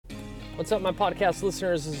What's up, my podcast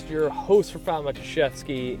listeners? This is your host, Rafal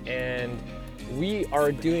Matuszewski, and we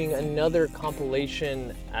are doing another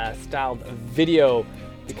compilation styled video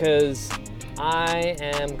because I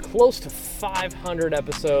am close to 500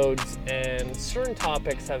 episodes and certain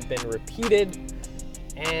topics have been repeated,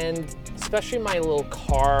 and especially my little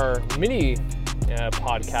car mini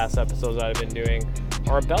podcast episodes that I've been doing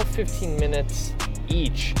are about 15 minutes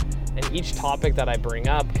each. And each topic that I bring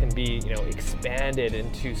up can be, expanded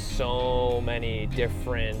into so many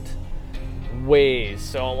different ways.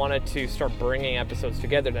 So I wanted to start bringing episodes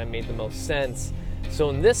together that made the most sense. So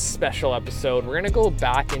in this special episode, we're going to go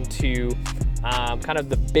back into kind of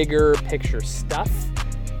the bigger picture stuff.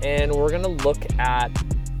 And we're going to look at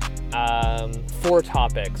 4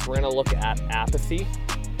 topics. We're going to look at apathy,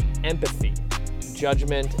 empathy,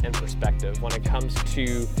 judgment, and perspective when it comes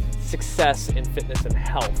to success in fitness and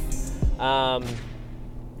health.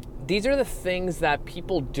 These are the things that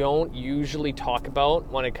people don't usually talk about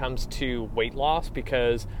when it comes to weight loss,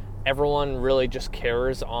 because everyone really just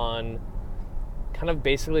cares on kind of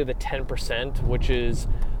basically the 10%, which is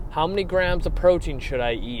how many grams of protein should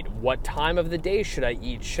I eat? What time of the day should I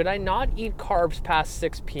eat? Should I not eat carbs past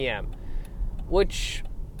 6 p.m.? Which,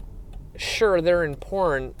 sure, they're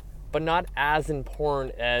important, but not as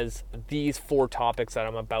important as these 4 topics that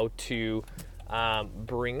I'm about to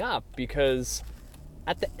bring up, because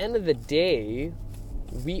at the end of the day,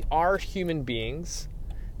 we are human beings.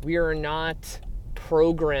 We are not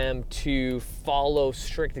programmed to follow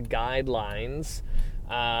strict guidelines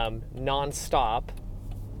nonstop,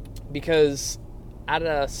 because at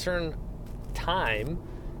a certain time,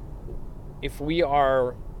 if we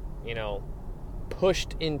are,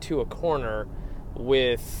 pushed into a corner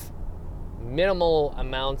with minimal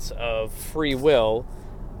amounts of free will,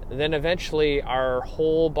 then eventually our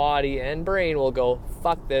whole body and brain will go,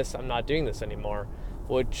 fuck this, I'm not doing this anymore,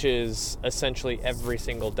 which is essentially every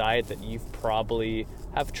single diet that you've probably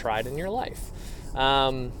have tried in your life.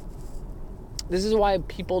 This is why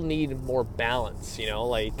people need more balance, and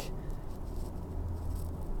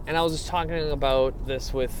I was just talking about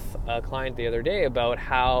this with a client the other day about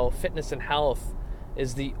how fitness and health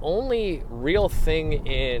is the only real thing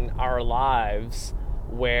in our lives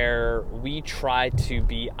where we try to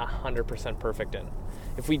be 100% perfect in.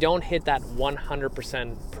 If we don't hit that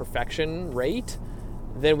 100% perfection rate,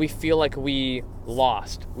 then we feel like we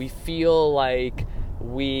lost. We feel like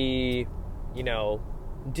we,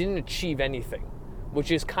 didn't achieve anything,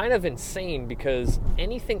 which is kind of insane, because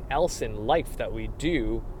anything else in life that we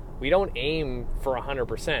do, we don't aim for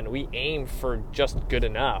 100%. We aim for just good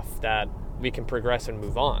enough that we can progress and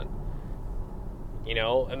move on.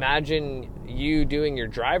 Imagine you doing your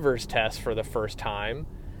driver's test for the first time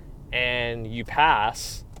and you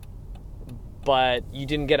pass, but you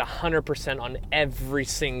didn't get 100% on every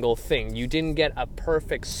single thing. You didn't get a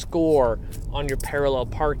perfect score on your parallel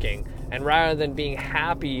parking. And rather than being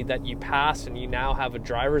happy that you passed and you now have a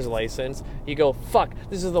driver's license, you go, fuck,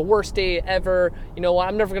 this is the worst day ever. You know what?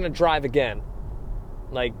 I'm never going to drive again.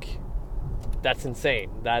 That's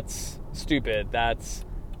insane. That's stupid. That's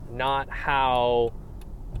not how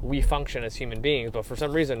we function as human beings, but for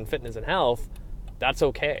some reason, fitness and health, that's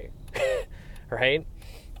okay, right?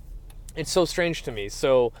 It's so strange to me.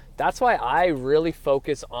 So that's why I really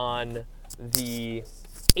focus on the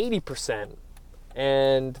 80%,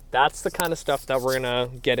 and that's the kind of stuff that we're gonna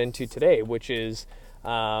get into today, which is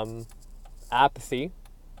apathy,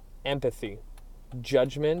 empathy,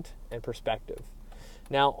 judgment, and perspective.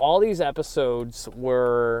 Now, all these episodes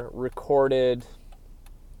were recorded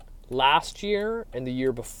last year and the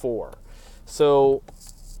year before. So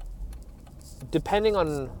depending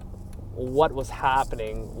on what was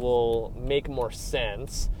happening will make more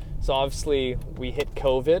sense. So obviously we hit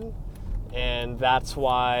COVID, and that's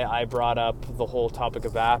why I brought up the whole topic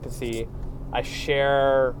of apathy. I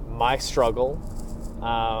share my struggle.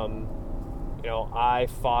 I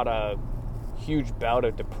fought a huge bout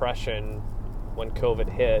of depression when COVID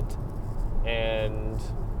hit, and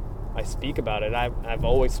I speak about it. I've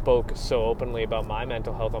always spoke so openly about my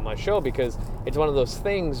mental health on my show, because it's one of those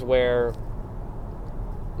things where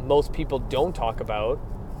most people don't talk about,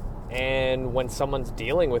 and when someone's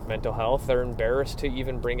dealing with mental health, they're embarrassed to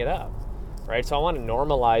even bring it up, right? So I want to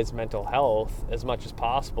normalize mental health as much as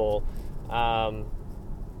possible,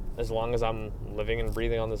 as long as I'm living and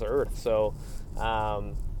breathing on this earth. So,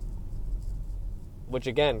 which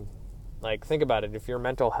again, think about it. If your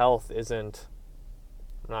mental health isn't,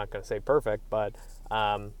 I'm not going to say perfect, but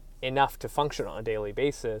enough to function on a daily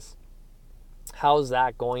basis, how's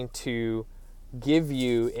that going to give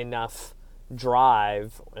you enough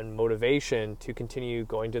drive and motivation to continue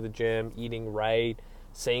going to the gym, eating right,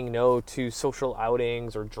 saying no to social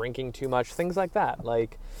outings or drinking too much, things like that.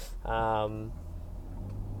 Like,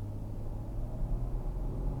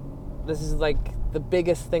 this is like the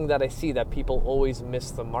biggest thing that I see that people always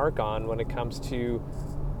miss the mark on when it comes to,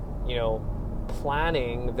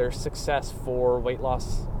 planning their success for weight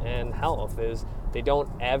loss and health, is they don't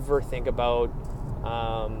ever think about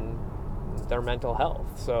their mental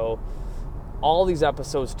health. So all these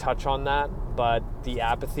episodes touch on that, but the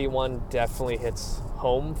apathy one definitely hits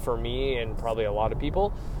home for me and probably a lot of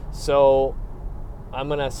people. So I'm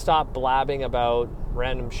going to stop blabbing about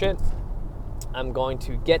random shit. I'm going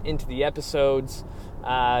to get into the episodes.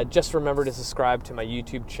 Just remember to subscribe to my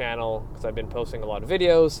YouTube channel because I've been posting a lot of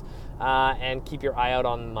videos, and keep your eye out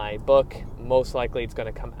on my book. Most likely it's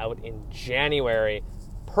going to come out in January.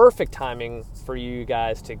 Perfect timing for you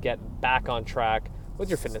guys to get back on track with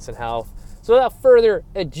your fitness and health. So without further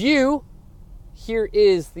ado, here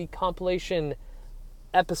is the compilation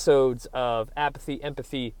episodes of Apathy,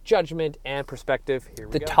 Empathy, Judgment, and Perspective. Here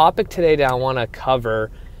we go. The topic today that I want to cover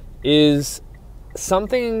is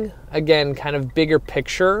something, again, kind of bigger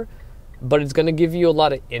picture, but it's going to give you a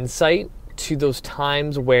lot of insight to those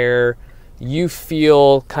times where you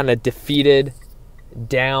feel kind of defeated,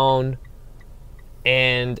 down,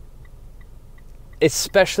 and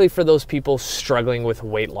especially for those people struggling with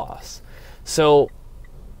weight loss. So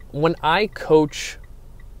when I coach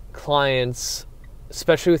clients,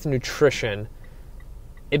 especially with nutrition,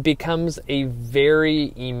 it becomes a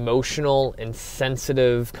very emotional and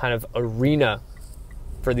sensitive kind of arena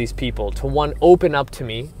for these people to, one, open up to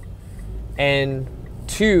me, and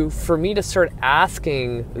two, for me to start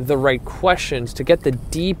asking the right questions to get the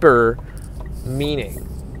deeper meaning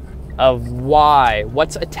of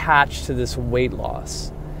what's attached to this weight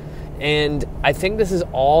loss. And I think this is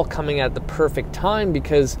all coming at the perfect time,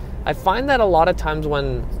 because I find that a lot of times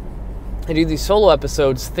when I do these solo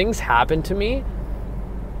episodes, things happen to me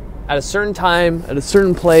at a certain time, at a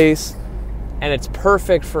certain place, and it's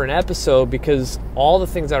perfect for an episode because all the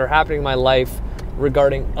things that are happening in my life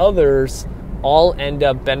regarding others all end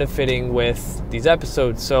up benefiting with these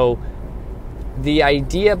episodes. So the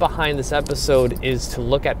idea behind this episode is to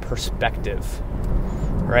look at perspective,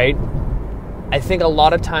 right? I think a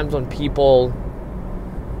lot of times when people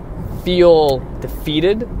feel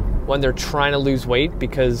defeated when they're trying to lose weight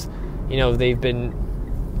because, they've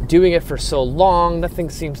been doing it for so long, nothing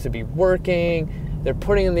seems to be working, they're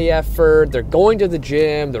putting in the effort, they're going to the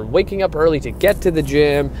gym, they're waking up early to get to the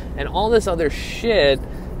gym, and all this other shit,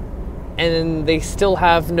 and they still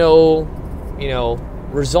have no,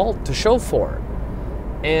 result to show for it.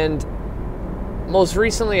 And most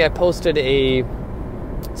recently I posted a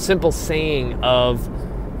simple saying of,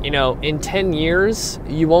 in 10 years,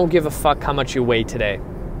 you won't give a fuck how much you weigh today.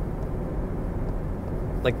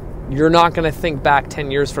 Like, you're not going to think back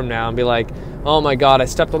 10 years from now and be like, oh my God, I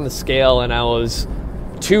stepped on the scale and I was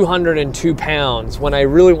 202 pounds when I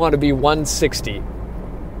really want to be 160.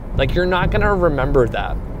 Like, you're not going to remember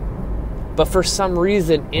that. But for some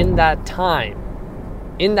reason, in that time,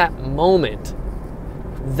 in that moment,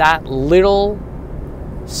 that little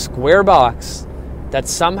square box that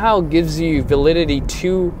somehow gives you validity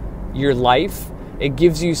to your life, it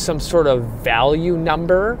gives you some sort of value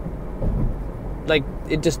number. Like,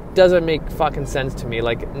 it just doesn't make fucking sense to me.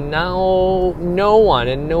 Like, no one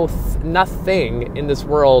and nothing in this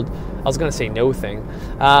world, I was gonna say no thing,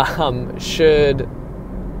 should,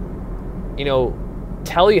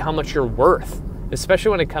 tell you how much you're worth, especially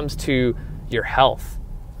when it comes to your health.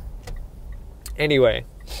 Anyway,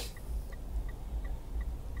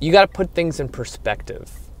 you got to put things in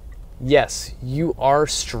perspective. Yes, you are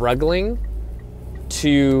struggling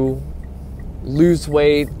to lose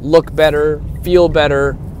weight, look better, feel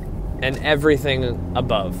better, and everything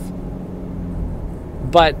above.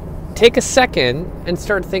 But take a second and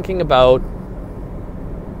start thinking about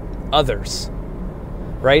others,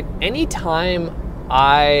 right? Anytime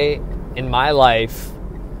I, in my life,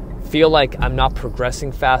 feel like I'm not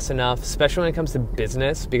progressing fast enough, especially when it comes to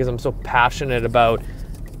business, because I'm so passionate about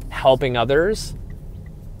helping others,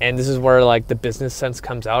 and this is where like the business sense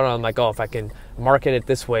comes out. I'm like, oh, if I can market it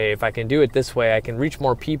this way, if I can do it this way, I can reach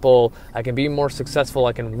more people, I can be more successful,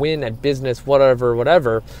 I can win at business,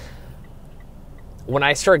 whatever. When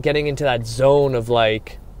I start getting into that zone of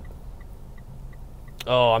like,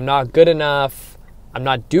 oh, I'm not good enough, I'm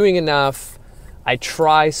not doing enough, I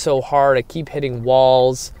try so hard, I keep hitting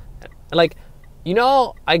walls, like,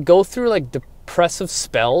 I go through like depressive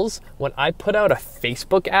spells when I put out a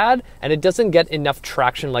Facebook ad and it doesn't get enough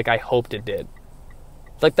traction like I hoped it did.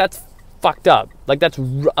 Like, that's fucked up. Like, that's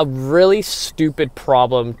a really stupid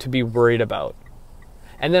problem to be worried about.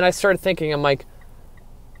 And then I started thinking, I'm like,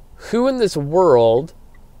 who in this world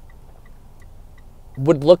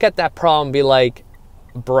would look at that problem and be like,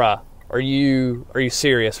 bruh, are you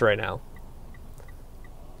serious right now?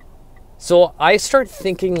 So I start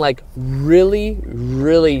thinking like really,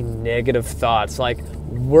 really negative thoughts, like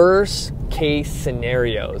worst case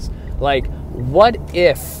scenarios. Like, what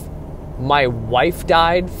if my wife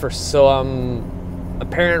died for some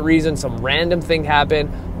apparent reason, some random thing happened?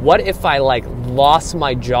 What if I like lost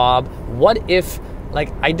my job? What if like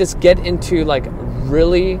I just get into like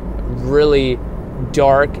really, really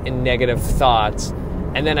dark and negative thoughts,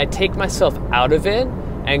 and then I take myself out of it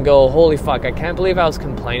and go, holy fuck, I can't believe I was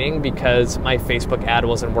complaining because my Facebook ad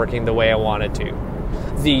wasn't working the way I wanted to.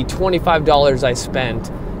 The $25 I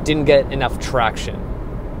spent didn't get enough traction.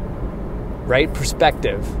 Right?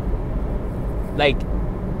 Perspective. Like,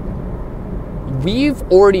 we've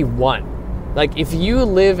already won. Like, if you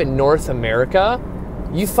live in North America,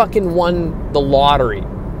 you fucking won the lottery.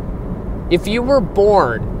 If you were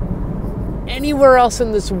born anywhere else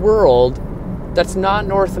in this world that's not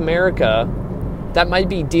North America, that might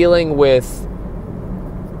be dealing with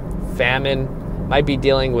famine, might be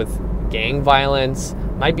dealing with gang violence,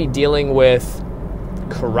 might be dealing with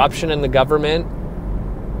corruption in the government.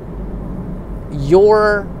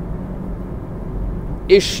 Your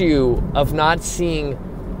issue of not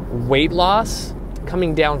seeing weight loss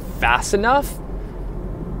coming down fast enough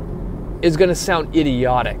is going to sound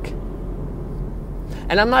idiotic.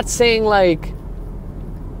 And I'm not saying like,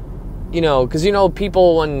 because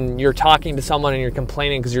people, when you're talking to someone and you're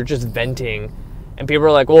complaining because you're just venting, and people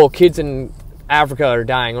are like, well, kids in Africa are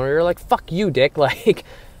dying, or you're like, fuck you, dick, like,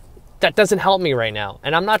 that doesn't help me right now.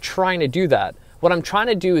 And I'm not trying to do that. What I'm trying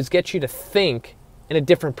to do is get you to think in a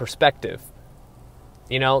different perspective.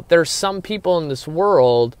 There's some people in this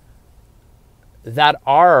world that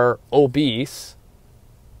are obese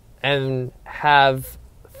and have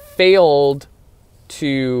failed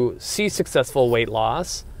to see successful weight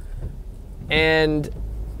loss, and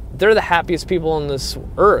they're the happiest people on this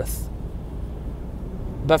earth.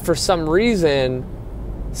 But for some reason,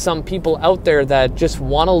 some people out there that just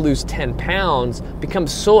want to lose 10 pounds become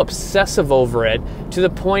so obsessive over it to the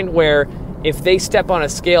point where if they step on a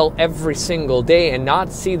scale every single day and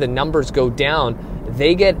not see the numbers go down,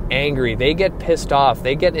 they get angry, they get pissed off,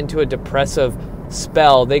 they get into a depressive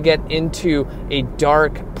spell, they get into a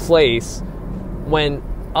dark place, when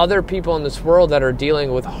other people in this world that are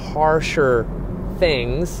dealing with harsher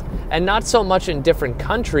things, and not so much in different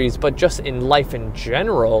countries, but just in life in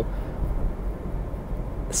general,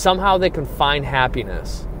 somehow they can find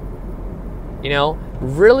happiness.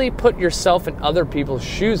 Really put yourself in other people's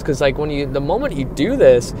shoes, because like the moment you do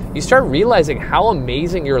this, you start realizing how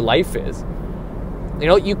amazing your life is.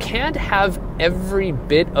 You can't have every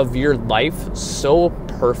bit of your life so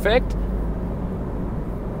perfect.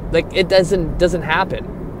 Like, it doesn't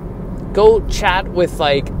happen. Go chat with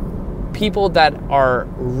like people that are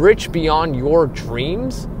rich beyond your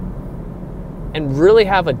dreams and really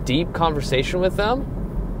have a deep conversation with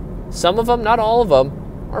them. Some of them, not all of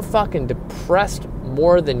them, are fucking depressed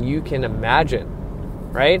more than you can imagine,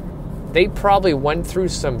 right? They probably went through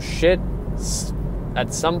some shit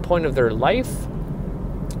at some point of their life,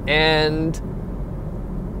 and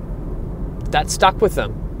that stuck with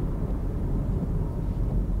them.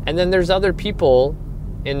 And then there's other people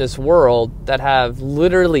in this world that have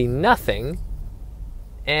literally nothing,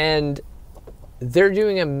 and they're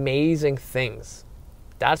doing amazing things.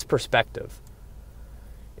 That's perspective.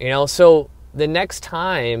 So the next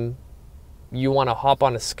time you want to hop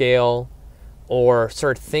on a scale or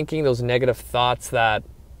start thinking those negative thoughts that,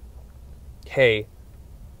 hey,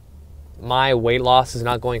 my weight loss is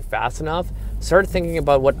not going fast enough, start thinking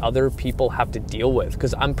about what other people have to deal with.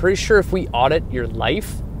 Because I'm pretty sure if we audit your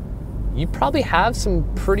life, you probably have some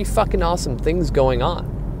pretty fucking awesome things going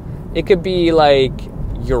on. It could be like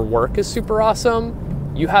your work is super awesome.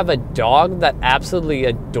 You have a dog that absolutely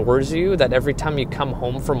adores you, that every time you come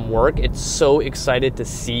home from work, it's so excited to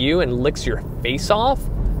see you and licks your face off.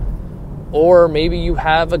 Or maybe you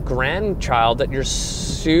have a grandchild that you're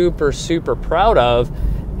super, super proud of,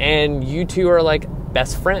 and you two are like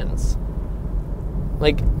best friends.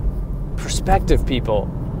 Like, perspective, people.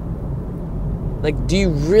 Like, do you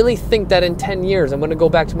really think that in 10 years, I'm going to go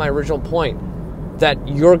back to my original point, that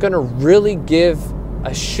you're going to really give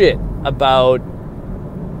a shit about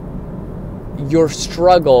your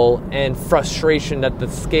struggle and frustration that the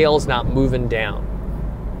scale's not moving down?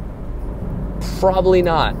 Probably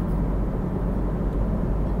not.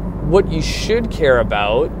 What you should care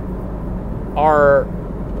about are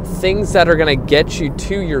things that are going to get you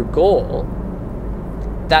to your goal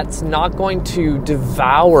that's not going to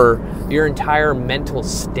devour your entire mental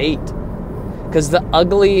state. Because the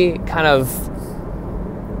ugly kind of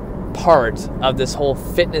part of this whole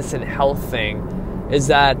fitness and health thing is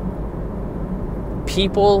that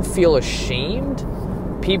people feel ashamed,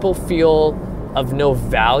 people feel of no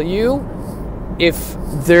value if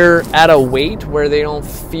they're at a weight where they don't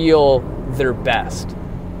feel their best.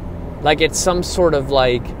 Like it's some sort of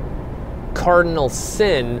like cardinal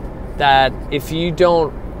sin that if you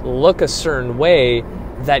don't look a certain way,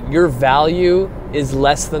 that your value is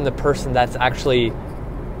less than the person that's actually,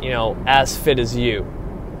 as fit as you.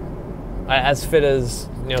 As fit as,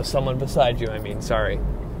 someone beside you, sorry.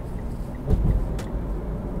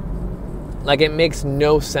 Like, it makes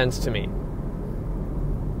no sense to me.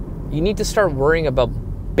 You need to start worrying about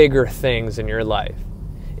bigger things in your life.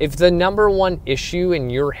 If the number one issue in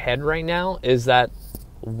your head right now is that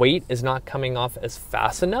weight is not coming off as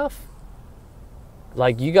fast enough,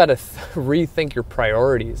 like, you got to rethink your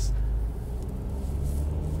priorities.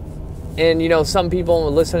 And, some people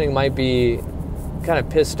listening might be kind of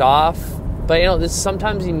pissed off, but,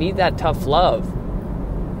 sometimes you need that tough love.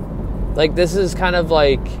 Like, this is kind of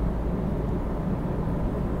like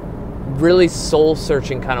really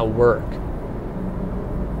soul-searching kind of work.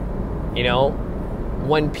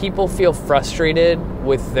 When people feel frustrated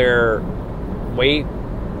with their weight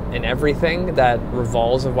and everything that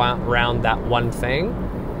revolves around that one thing,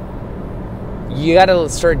 you got to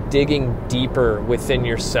start digging deeper within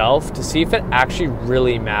yourself to see if it actually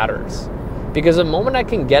really matters. Because the moment I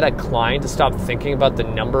can get a client to stop thinking about the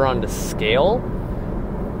number on the scale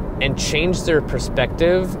and change their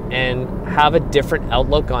perspective and have a different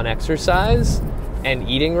outlook on exercise and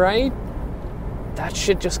eating right, that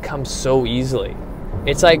shit just comes so easily.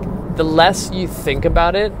 It's like the less you think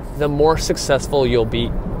about it, the more successful you'll be.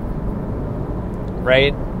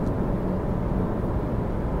 Right?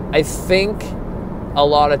 I think a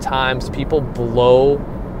lot of times people blow,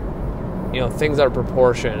 things out of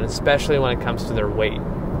proportion, especially when it comes to their weight.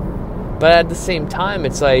 But at the same time,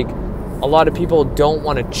 it's like a lot of people don't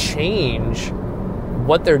want to change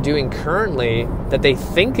what they're doing currently that they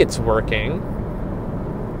think it's working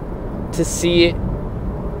to see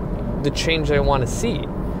the change they want to see.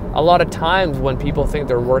 A lot of times when people think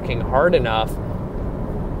they're working hard enough,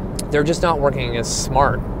 they're just not working as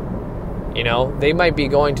smart. They might be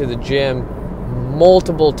going to the gym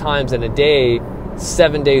multiple times in a day,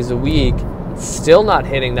 7 days a week, still not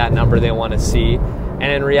hitting that number they want to see. And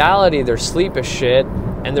in reality, their sleep is shit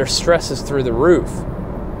and their stress is through the roof.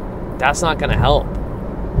 That's not going to help.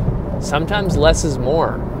 Sometimes less is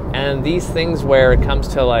more. And these things where it comes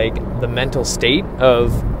to like the mental state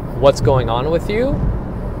of what's going on with you,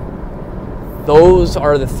 those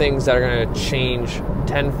are the things that are going to change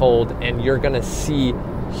tenfold, and you're going to see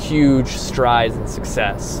huge strides in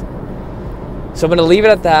success. So I'm going to leave it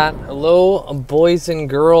at that. Hello, boys and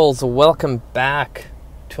girls. Welcome back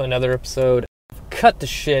to another episode of Cut the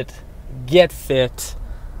Shit, Get Fit.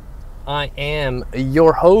 I am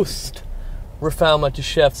your host, Rafał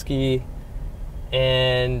Matuszewski,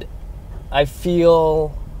 and I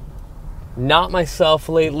feel not myself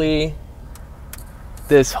lately.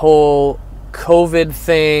 This whole COVID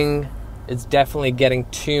thing is definitely getting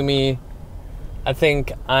to me. I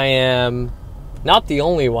think I am not the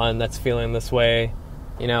only one that's feeling this way.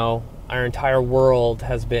 Our entire world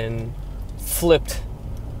has been flipped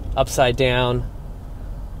upside down.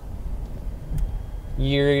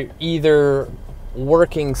 You're either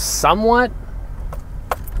working somewhat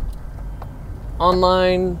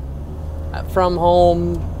online from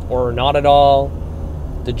home or not at all.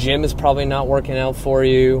 The gym is probably not working out for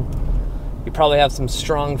you. You probably have some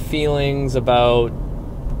strong feelings about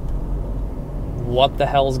what the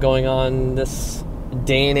hell's going on this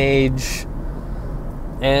day and age.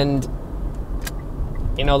 And,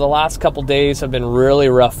 the last couple days have been really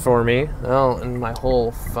rough for me. Oh, and my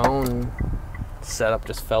whole phone setup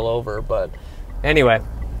just fell over. But anyway,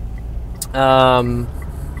 so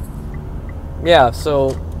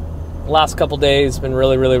last couple days been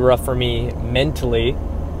really, really rough for me mentally.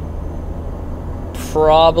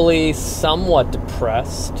 Probably somewhat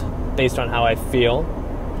depressed based on how I feel.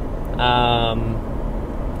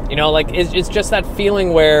 It's just that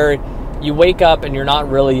feeling where you wake up and you're not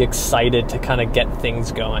really excited to kind of get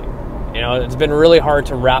things going. It's been really hard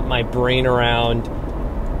to wrap my brain around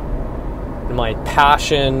my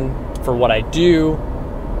passion for what I do.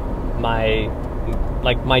 My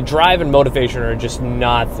drive and motivation are just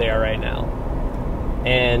not there right now.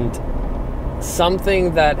 And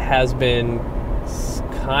something that has been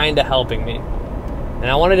kind of helping me, and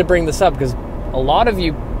I wanted to bring this up because a lot of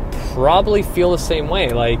you probably feel the same way.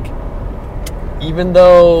 Like, even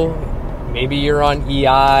though maybe you're on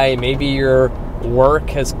EI, maybe your work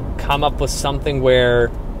has come up with something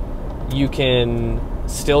where you can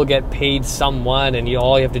still get paid somewhat and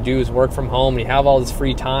all you have to do is work from home and you have all this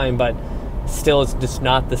free time, but still it's just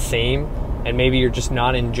not the same, and maybe you're just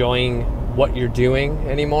not enjoying what you're doing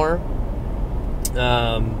anymore.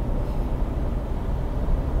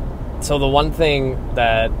 So the one thing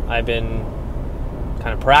that I've been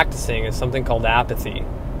kind of practicing is something called apathy.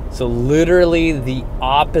 So literally the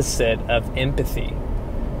opposite of empathy,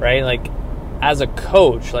 right? Like as a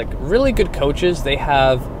coach, like really good coaches, they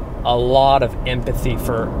have a lot of empathy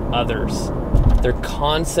for others. They're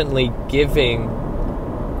constantly giving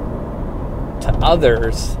to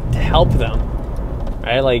others to help them,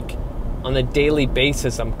 right? Like on a daily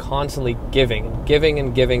basis, I'm constantly giving.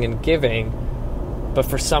 But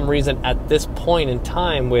for some reason at this point in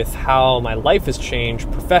time, with how my life has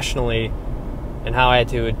changed professionally and how I had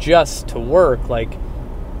to adjust to work, like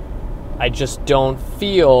I just don't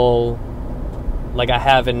feel like I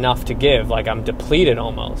have enough to give, like I'm depleted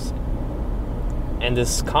almost. And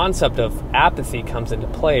this concept of apathy comes into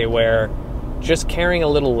play, where just caring a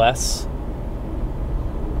little less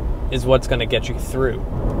is what's going to get you through.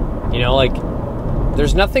 You know, like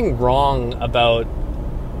there's nothing wrong about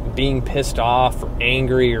being pissed off or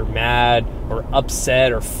angry or mad or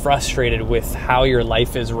upset or frustrated with how your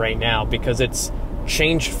life is right now, because it's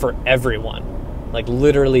changed for everyone, like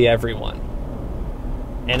literally everyone.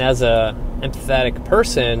 And as a empathetic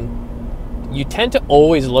person, you tend to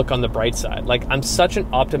always look on the bright side. Like I'm such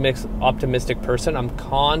an optimistic person. I'm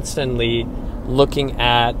constantly looking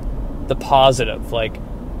at the positive. Like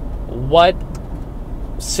what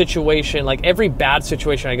situation, like every bad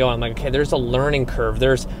situation I go on, I'm like, okay, there's a learning curve.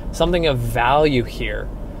 There's something of value here.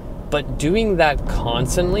 But doing that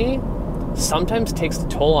constantly sometimes takes a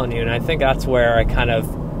toll on you. And I think that's where I kind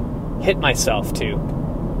of hit myself too.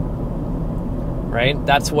 Right?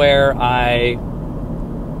 That's where I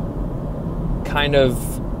kind of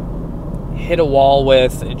hit a wall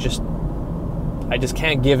with it. I just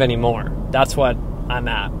can't give anymore. That's what I'm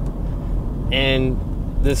at. And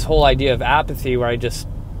this whole idea of apathy, where I just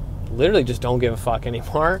literally just don't give a fuck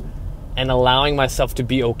anymore, and allowing myself to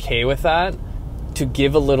be okay with that, to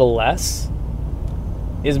give a little less,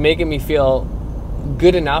 is making me feel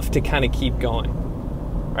good enough to kind of keep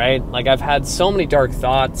going, right? Like I've had so many dark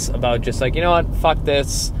thoughts about just like, you know what, fuck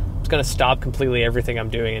this, I'm just gonna stop completely everything I'm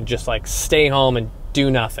doing and just like stay home and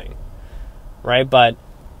do nothing, right? But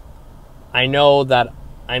I know that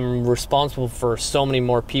I'm responsible for so many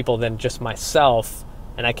more people than just myself,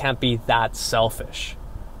 and I can't be that selfish,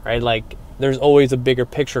 right? Like there's always a bigger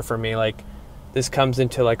picture for me. Like this comes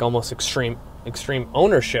into like almost extreme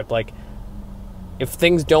ownership. Like if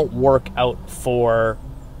things don't work out for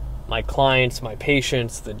my clients, my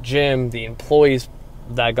patients, the gym, the employees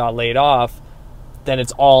that got laid off, then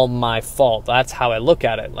it's all my fault. That's how I look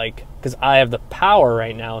at it. Like, because I have the power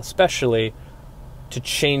right now, especially, to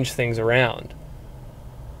change things around.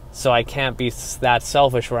 So I can't be that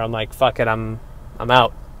selfish where I'm like, fuck it, I'm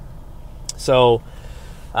out. So,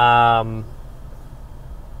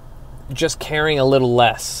 just caring a little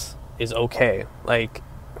less is okay. Like,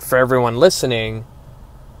 for everyone listening,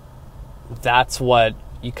 that's what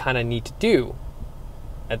you kind of need to do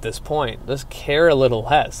at this point. Just care a little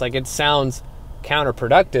less. Like, it sounds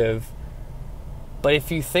counterproductive, but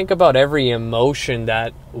if you think about every emotion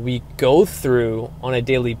that we go through on a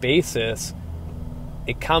daily basis,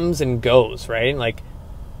 it comes and goes, right? Like,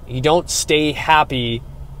 you don't stay happy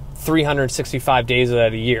 365 days out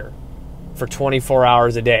of the year for 24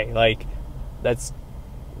 hours a day. Like, that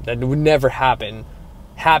would never happen.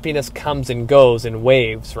 Happiness comes and goes in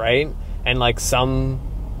waves, right? And like some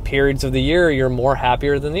periods of the year, you're more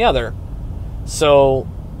happier than the other. So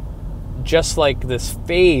just like this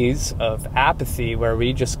phase of apathy where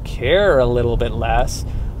we just care a little bit less,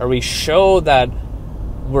 or we show that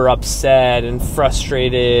we're upset and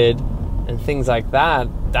frustrated and things like that,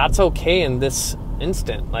 that's okay in this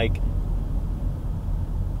instant. Like,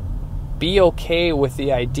 be okay with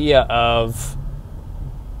the idea of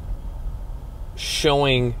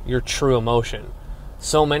showing your true emotion.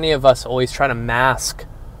 So many of us always try to mask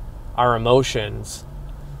our emotions.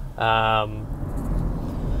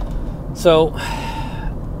 So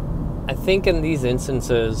I think in these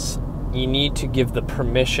instances, you need to give the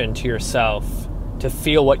permission to yourself to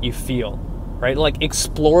feel what you feel, right? Like,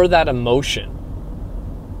 explore that emotion,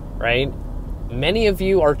 right? Many of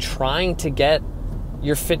you are trying to get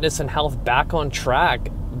your fitness and health back on track,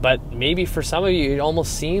 but maybe for some of you, it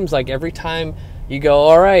almost seems like every time You go,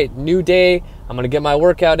 all right, new day, I'm going to get my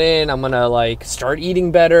workout in, I'm going to like start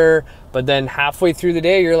eating better. But then halfway through the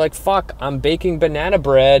day, you're like, fuck, I'm baking banana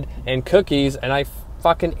bread and cookies and I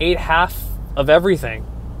fucking ate half of everything.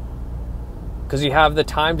 Because you have the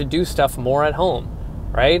time to do stuff more at home,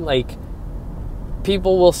 right? Like,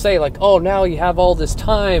 people will say like, oh, now you have all this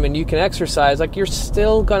time and you can exercise. Like, you're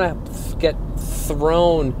still gonna get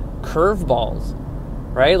thrown curveballs,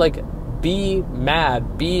 right? Like, be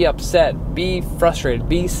mad, be upset, be frustrated,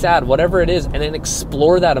 be sad, whatever it is, and then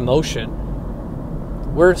explore that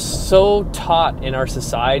emotion. We're so taught in our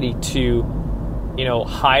society to,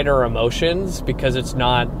 hide our emotions because it's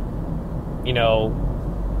not,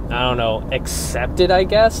 accepted, I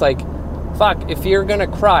guess. Like, fuck, if you're gonna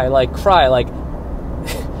cry,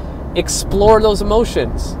 explore those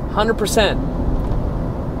emotions,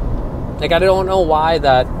 100%. Like, I don't know why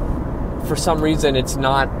that, for some reason, it's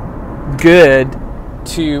not good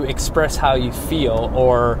to express how you feel,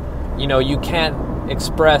 or, you can't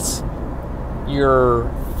express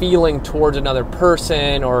your feeling towards another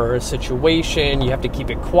person or a situation. You have to keep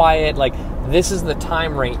it quiet. Like, this is the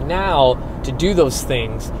time right now to do those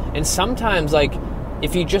things. And sometimes, like,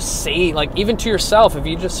 if you just say, like, even to yourself, if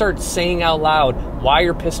you just start saying out loud why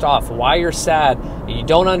you're pissed off, why you're sad, you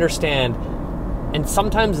don't understand, and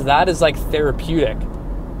sometimes that is like therapeutic.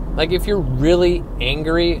 Like, if you're really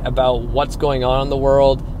angry about what's going on in the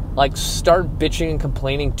world, like, start bitching and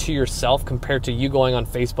complaining to yourself compared to you going on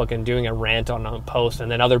Facebook and doing a rant on a post,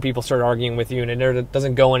 and then other people start arguing with you and it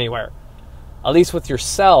doesn't go anywhere. At least with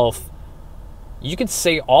yourself, you can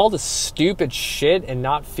say all the stupid shit and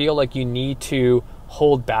not feel like you need to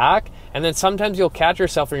hold back. And then sometimes you'll catch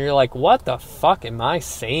yourself and you're like, what the fuck am I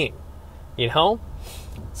saying?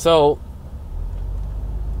 So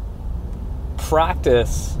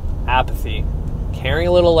practice apathy, caring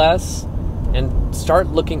a little less, and start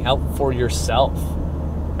looking out for yourself,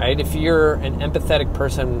 right? If you're an empathetic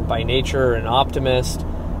person by nature, an optimist,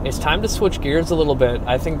 it's time to switch gears a little bit.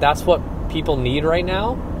 I think that's what people need right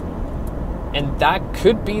now. And that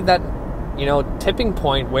could be that, tipping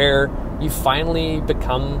point where you finally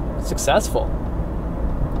become successful,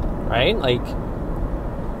 right? Like,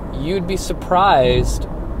 you'd be surprised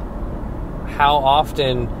how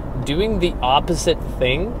often doing the opposite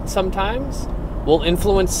thing sometimes will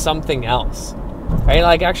influence something else, right?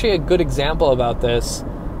 Like, actually, a good example about this,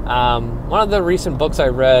 one of the recent books I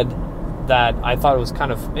read that I thought was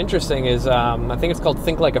kind of interesting is, I think it's called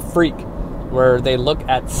Think Like a Freak, where they look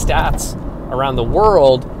at stats around the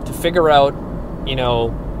world to figure out,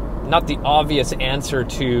 not the obvious answer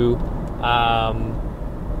to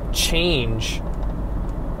change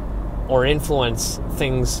or influence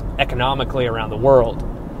things economically around the world.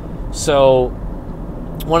 So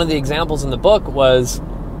one of the examples in the book was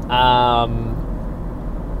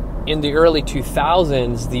in the early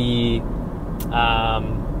 2000s, the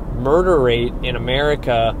murder rate in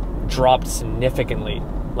America dropped significantly,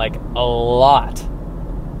 like a lot.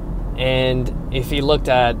 And if you looked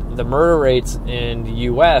at the murder rates in the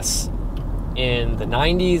US in the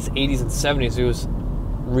 90s, 80s, and 70s, it was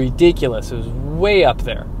ridiculous. It was way up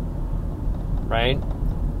there, right?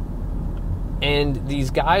 And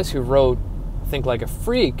these guys who wrote Think Like a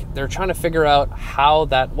Freak, they're trying to figure out how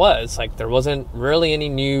that was. Like, there wasn't really any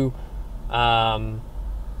new gun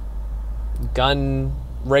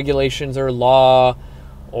regulations or law,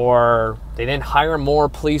 or they didn't hire more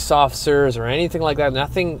police officers or anything like that.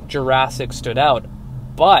 Nothing drastic stood out.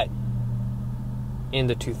 But in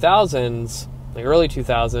the 2000s, the early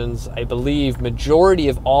 2000s, I believe majority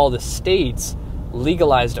of all the states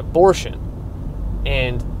legalized abortion.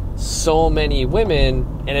 And so many women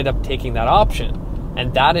ended up taking that option.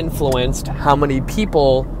 And that influenced how many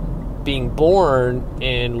people being born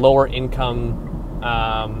in lower income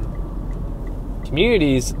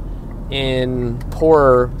communities in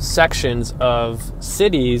poorer sections of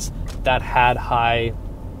cities that had high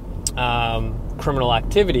criminal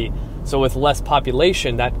activity. So with less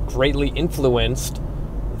population, that greatly influenced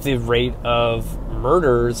the rate of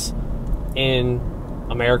murders in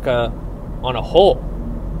America on a whole,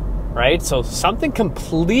 right? So something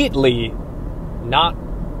completely not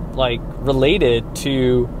like related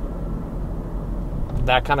to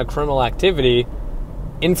that kind of criminal activity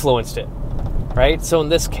influenced it, right? So in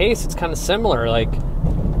this case, it's kind of similar. Like,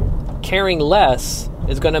 caring less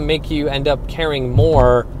is going to make you end up caring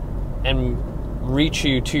more and reach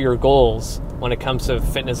you to your goals when it comes to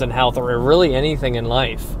fitness and health, or really anything in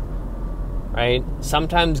life, right?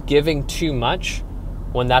 Sometimes giving too much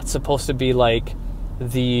when that's supposed to be like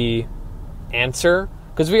the answer,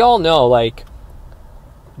 because we all know, like,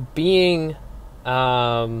 being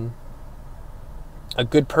a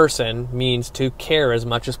good person means to care as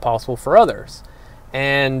much as possible for others.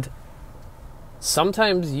 And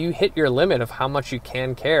sometimes you hit your limit of how much you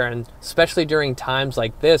can care. And especially during times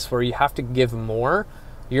like this where you have to give more,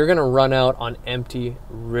 you're going to run out on empty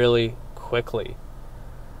really quickly.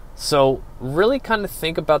 So really kind of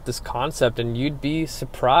think about this concept and you'd be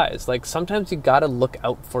surprised. Like sometimes you got to look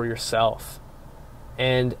out for yourself.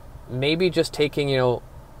 And maybe just taking,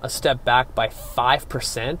 a step back by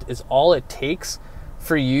 5% is all it takes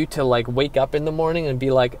for you to like wake up in the morning and be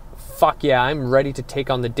like, fuck yeah, I'm ready to take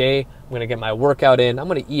on the day. I'm going to get my workout in. I'm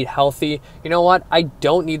going to eat healthy. You know what? I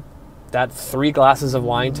don't need that 3 glasses of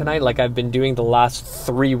wine tonight like I've been doing the last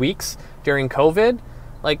 3 weeks during COVID.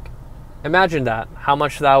 Like, imagine that, how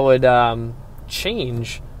much that would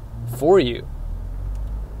change for you.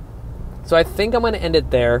 So I think I'm going to end it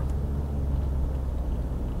there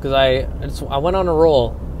because I went on a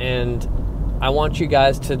roll, and I want you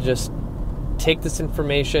guys to just take this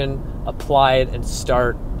information, apply it, and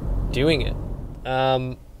start doing it.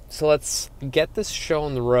 So let's get this show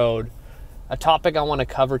on the road. A topic I want to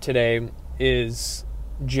cover today is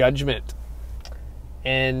judgment.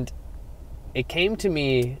 And it came to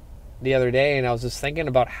me the other day, and I was just thinking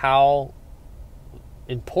about how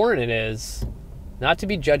important it is not to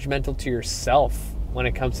be judgmental to yourself when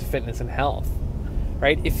it comes to fitness and health,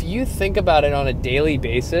 right? If you think about it on a daily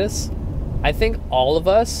basis, I think all of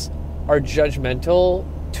us are judgmental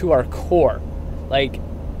to our core. Like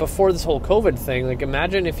before this whole COVID thing, like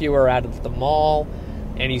imagine if you were at the mall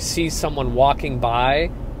and you see someone walking by,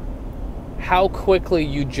 how quickly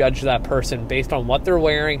you judge that person based on what they're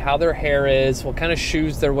wearing, how their hair is, what kind of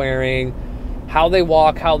shoes they're wearing, how they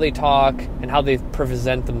walk, how they talk, and how they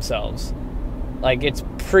present themselves. Like it's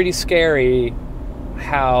pretty scary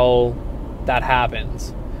how that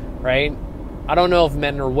happens, right? I don't know if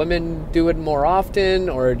men or women do it more often,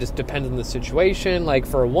 or it just depends on the situation. Like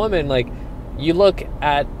for a woman, like you look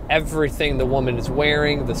at everything the woman is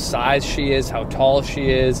wearing, the size she is, how tall she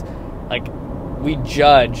is, like we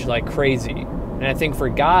judge like crazy. And I think for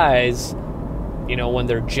guys, when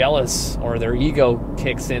they're jealous or their ego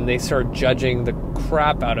kicks in, they start judging the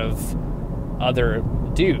crap out of other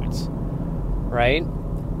dudes, right?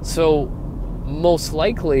 So most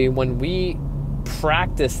likely when we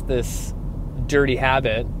practice this dirty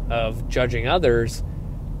habit of judging others,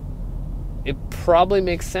 it probably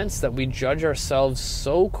makes sense that we judge ourselves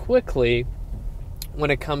so quickly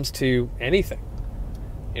when it comes to anything.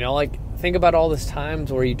 Like think about all these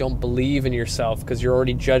times where you don't believe in yourself because you're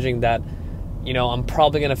already judging that, I'm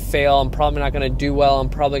probably going to fail, I'm probably not going to do well, I'm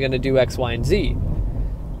probably going to do X, Y, and Z.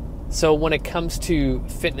 So when it comes to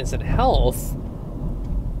fitness and health,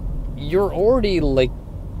 you're already like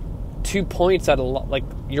 2 points at like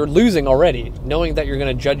you're losing already, knowing that you're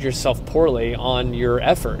going to judge yourself poorly on your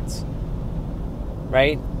efforts,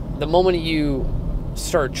 right? The moment you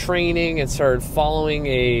start training and start following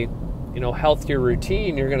a healthier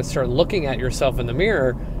routine, you're going to start looking at yourself in the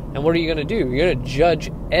mirror, and what are you going to do? You're going to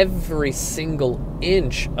judge every single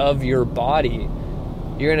inch of your body.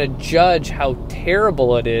 You're going to judge how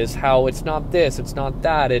terrible it is, how it's not this, it's not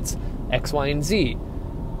that, it's X, Y, and Z.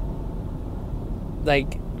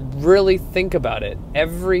 Like, really think about it.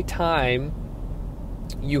 Every time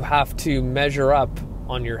you have to measure up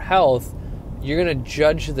on your health, you're going to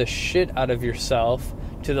judge the shit out of yourself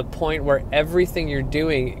to the point where everything you're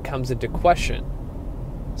doing comes into question.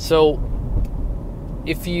 So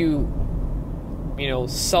if you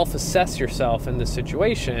self-assess yourself in this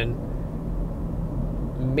situation,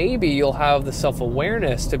 maybe you'll have the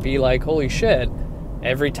self-awareness to be like, holy shit,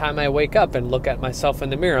 every time I wake up and look at myself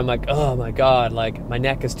in the mirror, I'm like, oh my God, like my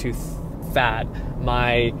neck is too fat,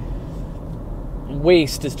 my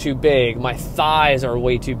waist is too big, my thighs are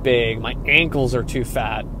way too big, my ankles are too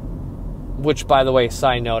fat. Which, by the way,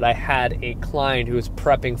 side note, I had a client who was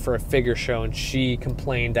prepping for a figure show and she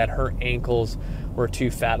complained that her ankles were too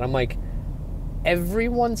fat. And I'm like,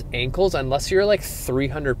 everyone's ankles, unless you're like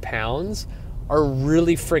 300 pounds, are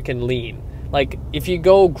really freaking lean. Like if you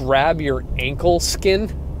go grab your ankle skin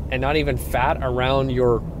and not even fat around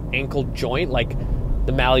your ankle joint, like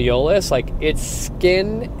the malleolus, like it's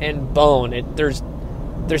skin and bone. There's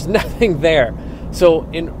nothing there. So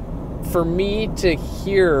for me to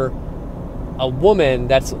hear a woman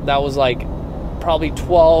that was like probably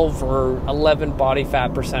 12 or 11 body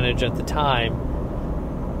fat percentage at the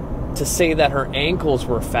time to say that her ankles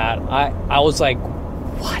were fat, I was like,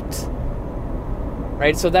 what?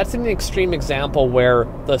 Right? So that's an extreme example where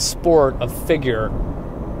the sport of figure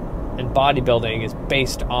and bodybuilding is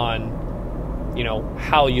based on,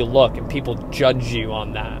 how you look, and people judge you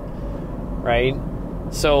on that, right?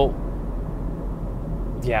 So,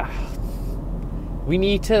 yeah. we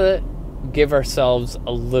need to give ourselves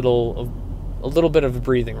a little bit of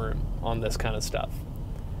breathing room on this kind of stuff.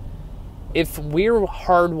 If we're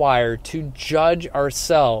hardwired to judge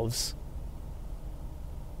ourselves,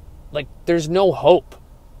 like, there's no hope.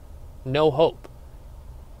 No hope.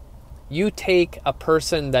 You take a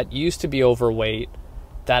person that used to be overweight,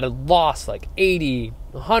 that had lost like 80,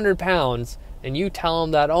 100 pounds, and you tell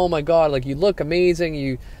them that, oh my God, like, you look amazing,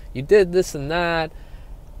 you did this and that.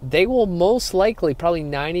 They will most likely, probably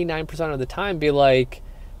 99% of the time, be like,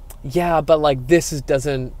 yeah, but like this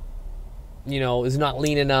doesn't, is not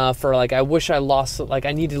lean enough, or like I wish I lost, like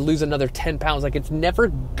I need to lose another 10 pounds. Like, it's never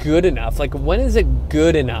good enough. Like, when is it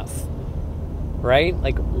good enough? Right?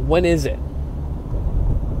 Like, when is it?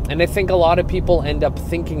 And I think a lot of people end up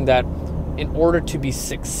thinking that in order to be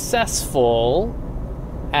successful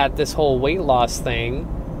at this whole weight loss thing,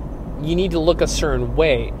 you need to look a certain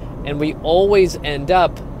way. And we always end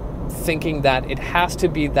up thinking that it has to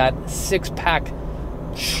be that six-pack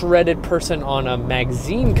shredded person on a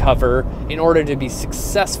magazine cover in order to be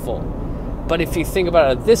successful. But if you think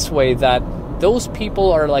about it this way, that those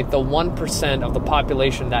people are like the 1% of the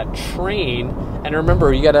population that train. And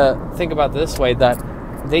remember, you got to think about it this way, that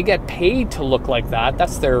they get paid to look like that.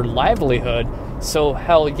 That's their livelihood. So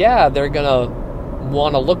hell yeah, they're going to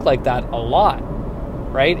want to look like that a lot,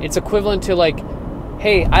 right? It's equivalent to like,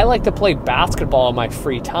 hey, I like to play basketball in my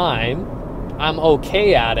free time. I'm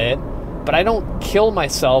okay at it, but I don't kill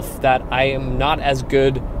myself that I am not as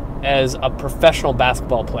good as a professional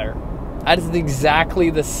basketball player. That is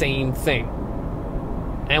exactly the same thing.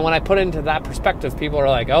 And when I put it into that perspective, people are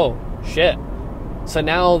like, oh, shit. So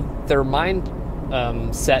now their mind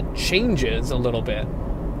set changes a little bit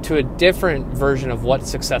to a different version of what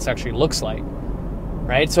success actually looks like,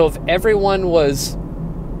 right? So if everyone was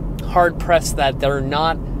hard-pressed that they're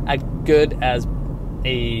not as good as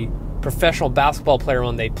a professional basketball player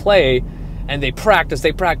when they play, and they practice,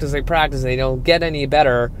 they don't get any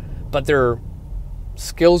better, but their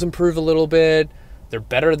skills improve a little bit, they're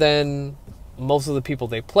better than most of the people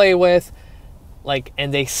they play with, like,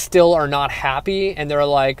 and they still are not happy, and they're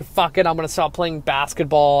like, fuck it, I'm gonna stop playing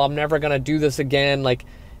basketball, I'm never gonna do this again. Like,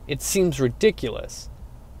 it seems ridiculous,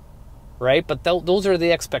 right? But those are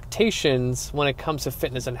the expectations when it comes to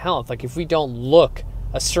fitness and health. Like, if we don't look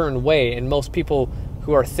a certain way, and most people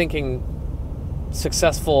who are thinking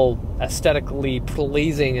successful, aesthetically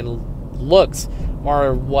pleasing and looks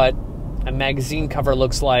are what a magazine cover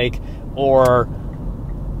looks like, or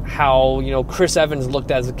how, Chris Evans looked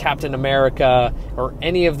as Captain America, or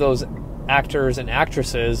any of those actors and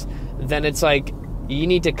actresses, then it's like, you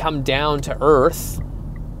need to come down to earth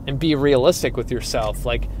and be realistic with yourself.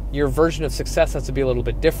 Like, your version of success has to be a little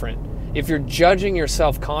bit different. If you're judging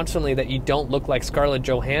yourself constantly that you don't look like Scarlett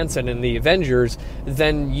Johansson in the Avengers,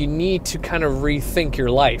 then you need to kind of rethink your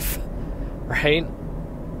life, right?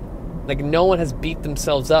 Like, no one has beat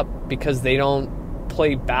themselves up because they don't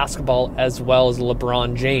play basketball as well as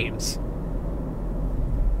LeBron James.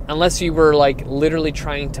 Unless you were like literally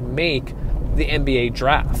trying to make the NBA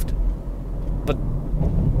draft. But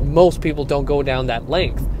most people don't go down that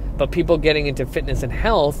length. But people getting into fitness and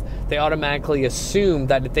health, they automatically assume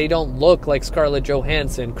that if they don't look like Scarlett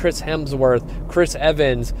Johansson, Chris Hemsworth, Chris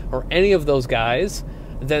Evans, or any of those guys,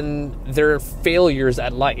 then they're failures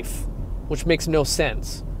at life, which makes no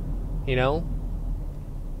sense,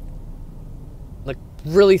 Like,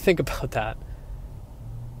 really think about that.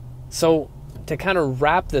 So, to kind of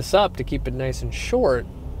wrap this up, to keep it nice and short,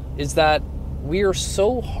 is that we are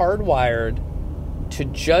so hardwired to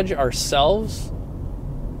judge ourselves.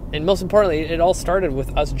 And most importantly, it all started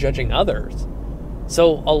with us judging others.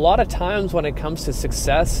 So a lot of times when it comes to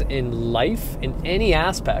success in life, in any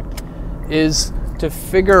aspect, is to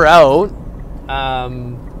figure out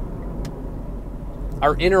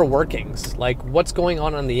our inner workings, like what's going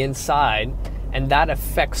on the inside, and that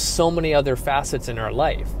affects so many other facets in our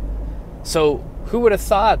life. So who would have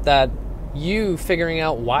thought that you figuring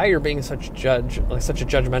out why you're being such a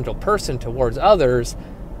judgmental person towards others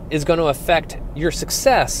is going to affect your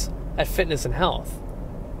success at fitness and health,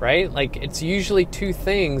 right? Like, it's usually two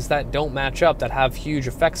things that don't match up that have huge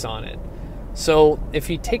effects on it. So if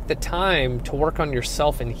you take the time to work on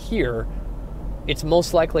yourself in here, it's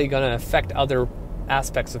most likely going to affect other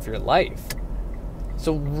aspects of your life.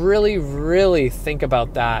 So really, really think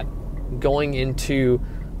about that going into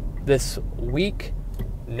this week,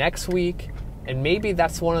 next week, and maybe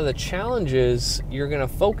that's one of the challenges you're going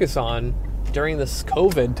to focus on during this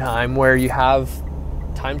COVID time where you have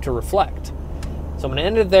time to reflect. So I'm going to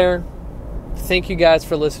end it there. Thank you guys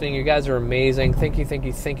for listening. You guys are amazing. Thank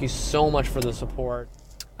you so much for the support.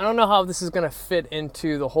 I don't know how this is going to fit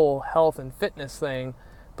into the whole health and fitness thing,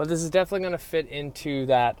 but this is definitely going to fit into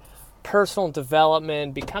that personal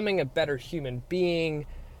development, becoming a better human being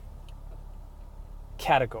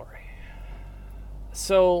category.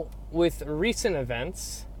 So with recent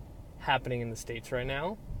events happening in the States right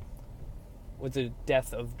now, with the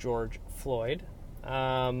death of George Floyd,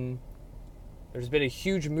 there's been a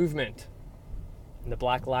huge movement in the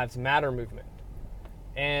Black Lives Matter movement.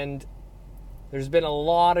 And there's been a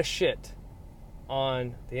lot of shit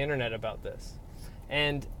on the internet about this.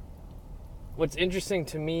 And what's interesting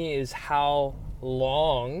to me is how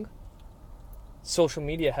long social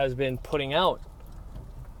media has been putting out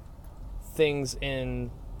things in,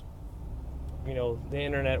 the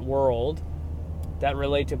internet world that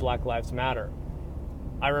relate to Black Lives Matter.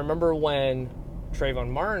 I remember when Trayvon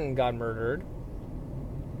Martin got murdered,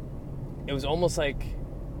 it was almost like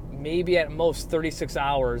maybe at most 36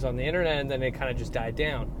 hours on the internet, and then it kind of just died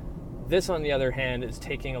down. This, on the other hand, is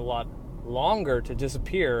taking a lot longer to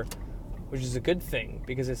disappear, which is a good thing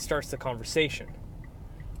because it starts the conversation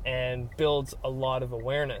and builds a lot of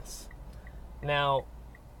awareness. Now,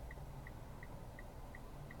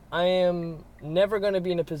 I am never going to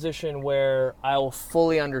be in a position where I will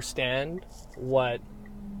fully understand what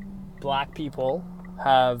Black people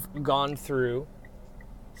have gone through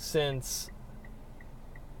since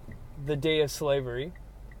the day of slavery,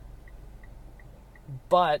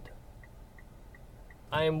 but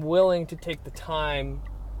I am willing to take the time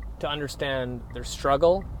to understand their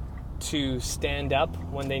struggle, to stand up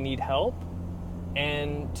when they need help,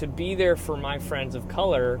 and to be there for my friends of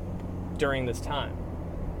color during this time.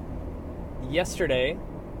 Yesterday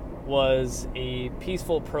was a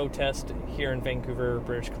peaceful protest here in Vancouver,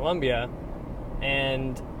 British Columbia,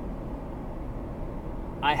 and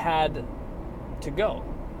I had to go.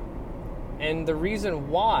 And the reason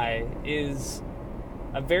why is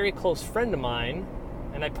a very close friend of mine,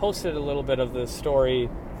 and I posted a little bit of this story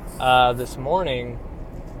this morning,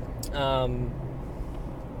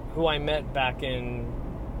 who I met back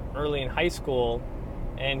early in high school,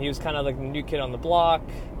 and he was kind of like the new kid on the block,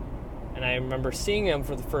 and I remember seeing him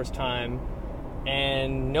for the first time,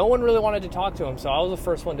 and no one really wanted to talk to him, so I was the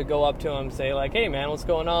first one to go up to him and say, like, hey man, what's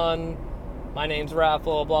going on? My name's Raph,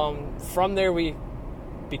 blah, blah, blah. From there, we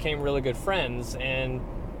became really good friends, and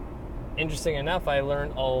interesting enough, I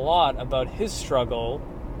learned a lot about his struggle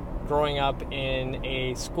growing up in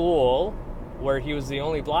a school where he was the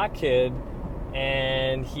only Black kid,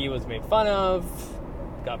 and he was made fun of,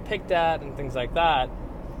 got picked at, and things like that.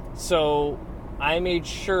 So I made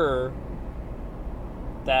sure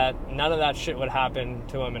that none of that shit would happen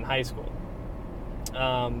to him in high school.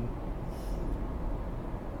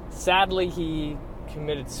 Sadly, he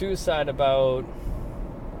committed suicide about,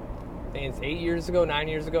 I think it's 9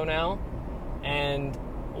 years ago now. And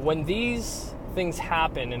when these things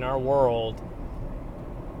happen in our world,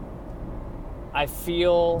 I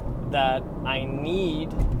feel that I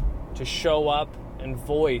need to show up and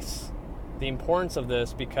voice the importance of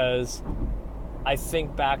this, because I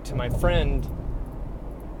think back to my friend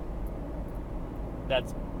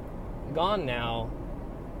that's gone now,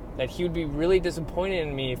 that he would be really disappointed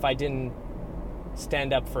in me if I didn't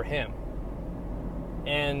stand up for him.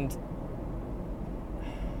 And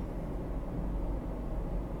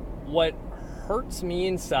what hurts me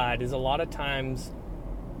inside is a lot of times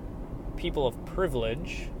people of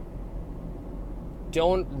privilege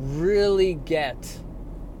don't really get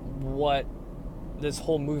what this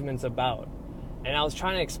whole movement's about. And I was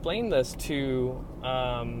trying to explain this to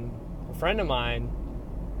a friend of mine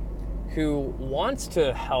who wants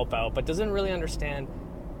to help out but doesn't really understand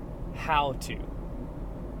how to.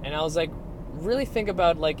 And I was like, really think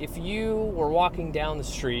about, like, if you were walking down the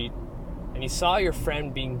street and you saw your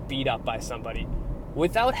friend being beat up by somebody,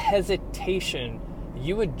 without hesitation,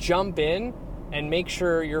 you would jump in and make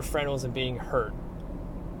sure your friend wasn't being hurt.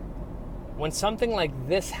 When something like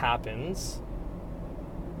this happens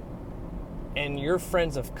and your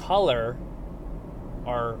friends of color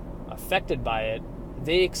are affected by it,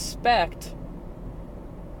 they expect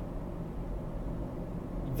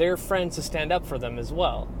their friends to stand up for them as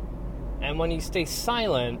well. And when you stay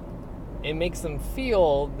silent, it makes them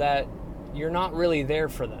feel that you're not really there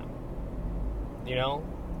for them.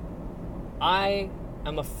 I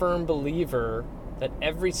am a firm believer that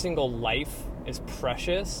every single life is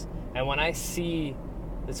precious, and when I see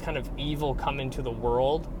this kind of evil come into the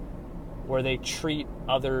world where they treat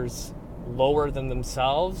others lower than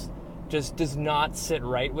themselves, just does not sit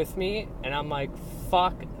right with me. And I'm like,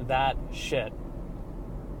 fuck that shit.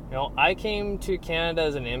 I came to Canada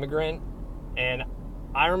as an immigrant, and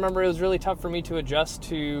I remember it was really tough for me to adjust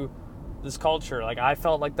to this culture. Like, I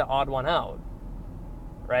felt like the odd one out,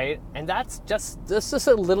 right? And this is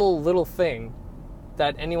a little thing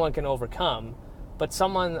that anyone can overcome. But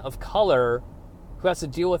someone of color who has to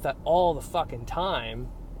deal with that all the fucking time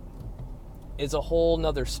is a whole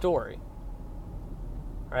nother story,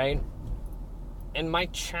 right? And my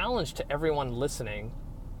challenge to everyone listening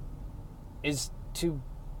is to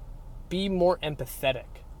be more empathetic.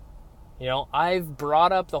 You know, I've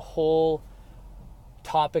brought up the whole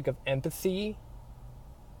topic of empathy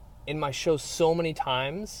in my show so many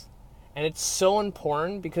times, and it's so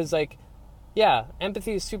important because, like, yeah,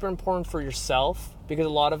 empathy is super important for yourself, because a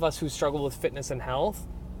lot of us who struggle with fitness and health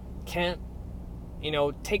can't,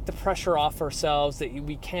 take the pressure off ourselves, that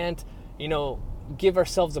we can't, give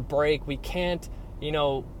ourselves a break. We can't,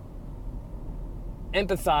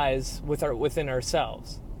 empathize within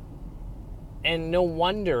ourselves. And no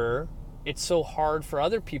wonder it's so hard for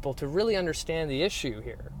other people to really understand the issue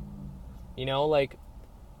here. Like,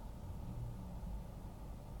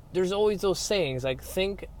 there's always those sayings, like,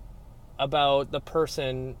 think about the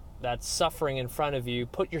person that's suffering in front of you.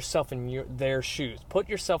 Put yourself in their shoes. Put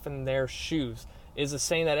yourself in their shoes is a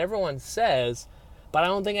saying that everyone says, but I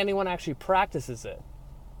don't think anyone actually practices it.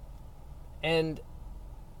 And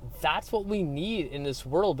that's what we need in this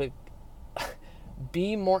world. But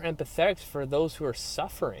be more empathetic for those who are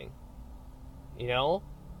suffering.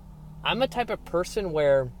 I'm a type of person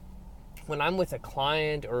where when I'm with a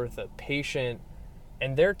client or with a patient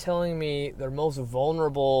and they're telling me their most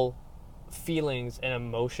vulnerable feelings and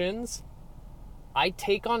emotions, I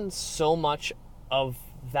take on so much of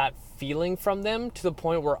that feeling from them to the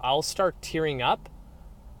point where I'll start tearing up.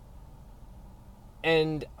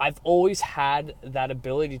 And I've always had that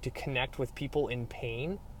ability to connect with people in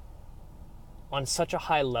pain on such a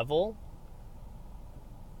high level,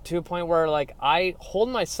 to a point where, like, I hold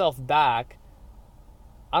myself back.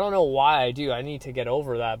 I don't know why I do. I need to get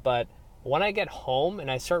over that. But when I get home and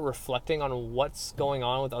I start reflecting on what's going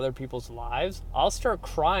on with other people's lives, I'll start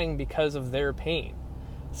crying because of their pain.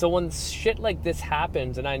 So when shit like this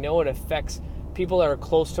happens, and I know it affects people that are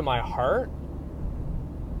close to my heart,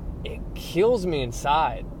 it kills me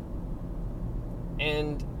inside.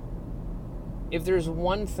 And if there's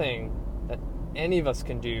one thing that any of us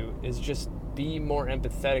can do, is just be more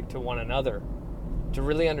empathetic to one another, to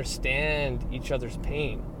really understand each other's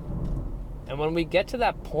pain. And when we get to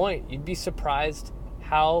that point, you'd be surprised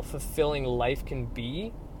how fulfilling life can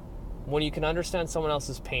be when you can understand someone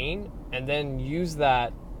else's pain and then use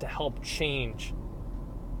that to help change.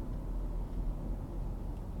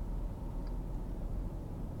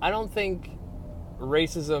 I don't think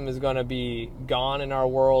racism is going to be gone in our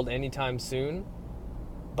world anytime soon,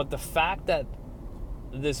 but the fact that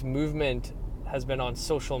this movement has been on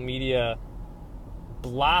social media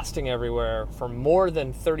blasting everywhere for more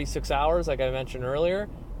than 36 hours, like I mentioned earlier,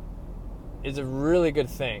 is a really good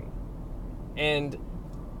thing. And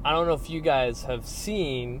I don't know if you guys have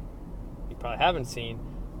seen, you probably haven't seen,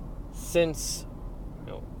 since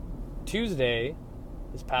Tuesday,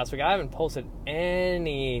 this past week, I haven't posted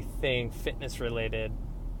anything fitness related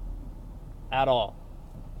at all,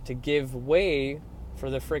 to give way for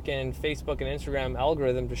the freaking Facebook and Instagram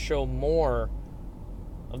algorithm to show more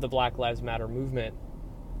of the Black Lives Matter movement.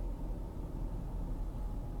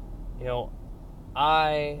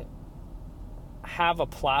 I have a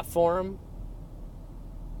platform,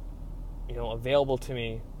 available to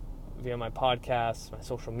me via my podcasts, my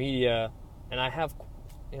social media, and I have,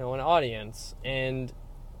 an audience, and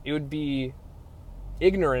it would be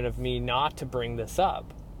ignorant of me not to bring this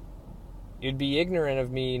up. It would be ignorant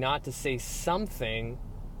of me not to say something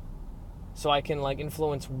so I can,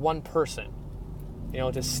 influence one person,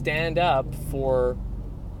 to stand up for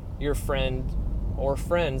your friend or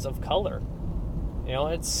friends of color.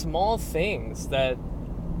 It's small things that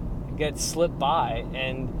get slipped by,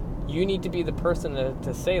 and you need to be the person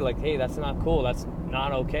to say, hey, that's not cool, that's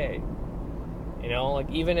not okay.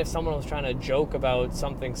 Even if someone was trying to joke about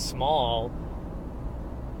something small,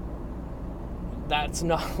 that's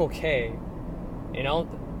not okay.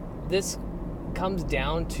 This comes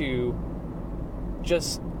down to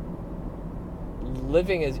just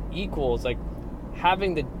living as equals,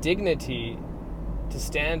 having the dignity to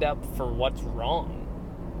stand up for what's wrong.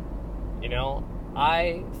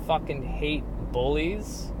 I fucking hate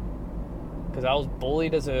bullies because I was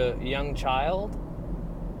bullied as a young child.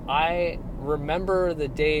 I remember the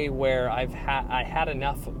day where I had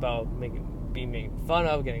enough about being made fun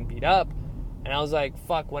of, getting beat up, and I was like,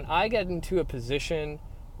 fuck, when I get into a position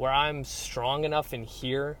where I'm strong enough in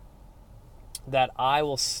here that I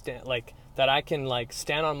will that I can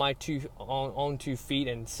stand on my own 2 feet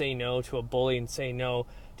and say no to a bully and say no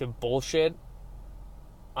destructive bullshit,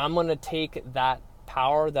 I'm going to take that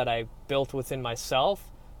power that I built within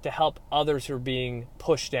myself to help others who are being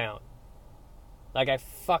pushed down. Like, I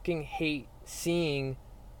fucking hate seeing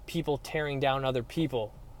people tearing down other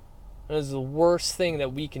people. That is the worst thing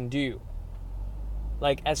that we can do.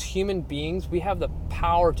 Like, as human beings, we have the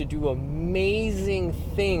power to do amazing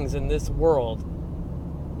things in this world.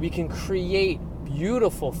 We can create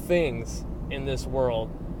beautiful things in this world.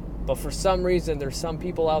 But for some reason, there's some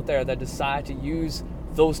people out there that decide to use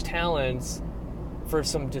those talents for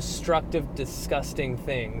some destructive, disgusting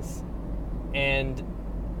things. And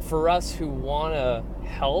for us who want to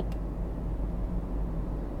help,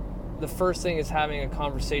 the first thing is having a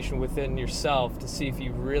conversation within yourself to see if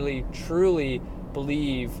you really, truly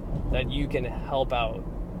believe that you can help out.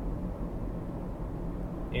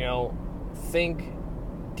 You know, think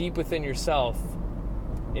deep within yourself.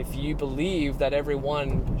 If you believe that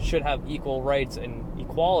everyone should have equal rights and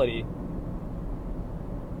equality,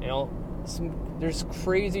 you know, there's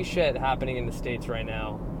crazy shit happening in the States right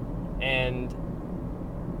now. And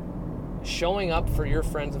showing up for your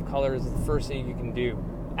friends of color is the first thing you can do.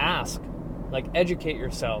 Ask, like, educate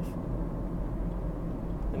yourself.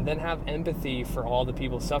 And then have empathy for all the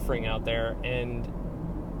people suffering out there, and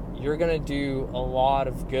you're going to do a lot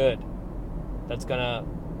of good that's going to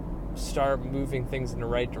start moving things in the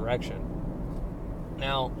right direction.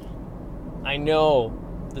 Now, I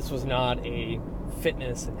know this was not a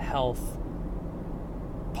fitness and health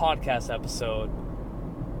podcast episode,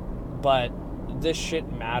 but this shit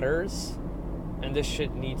matters, and this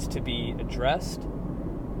shit needs to be addressed.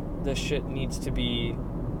 This shit needs to be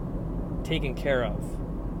taken care of,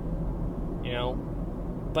 you know?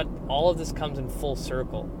 But all of this comes in full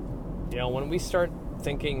circle. You know, when we start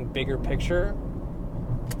thinking bigger picture,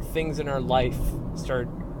 things in our life start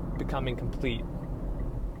becoming complete.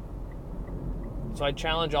 So I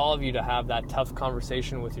challenge all of you to have that tough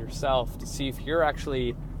conversation with yourself to see if you're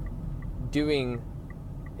actually doing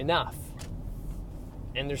enough.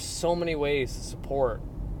 And there's so many ways to support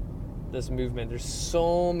this movement. There's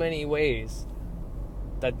so many ways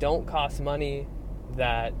that don't cost money,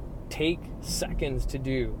 that take seconds to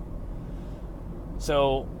do.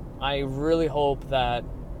 So I really hope that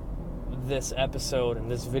this episode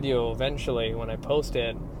and this video eventually, when I post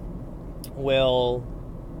it, will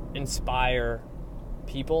inspire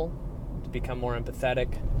people to become more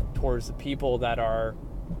empathetic towards the people that are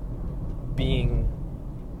being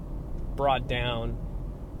brought down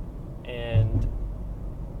and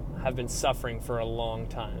have been suffering for a long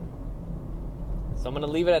time. So I'm going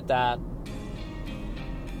to leave it at that.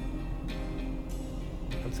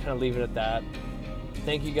 I'm just going to leave it at that.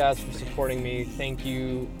 Thank you guys for supporting me. Thank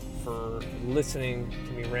you for listening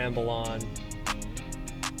to me ramble on.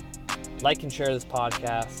 Like and share this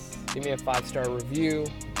podcast. Give me a 5-star review.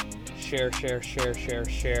 Share.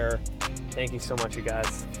 Thank you so much, you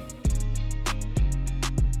guys.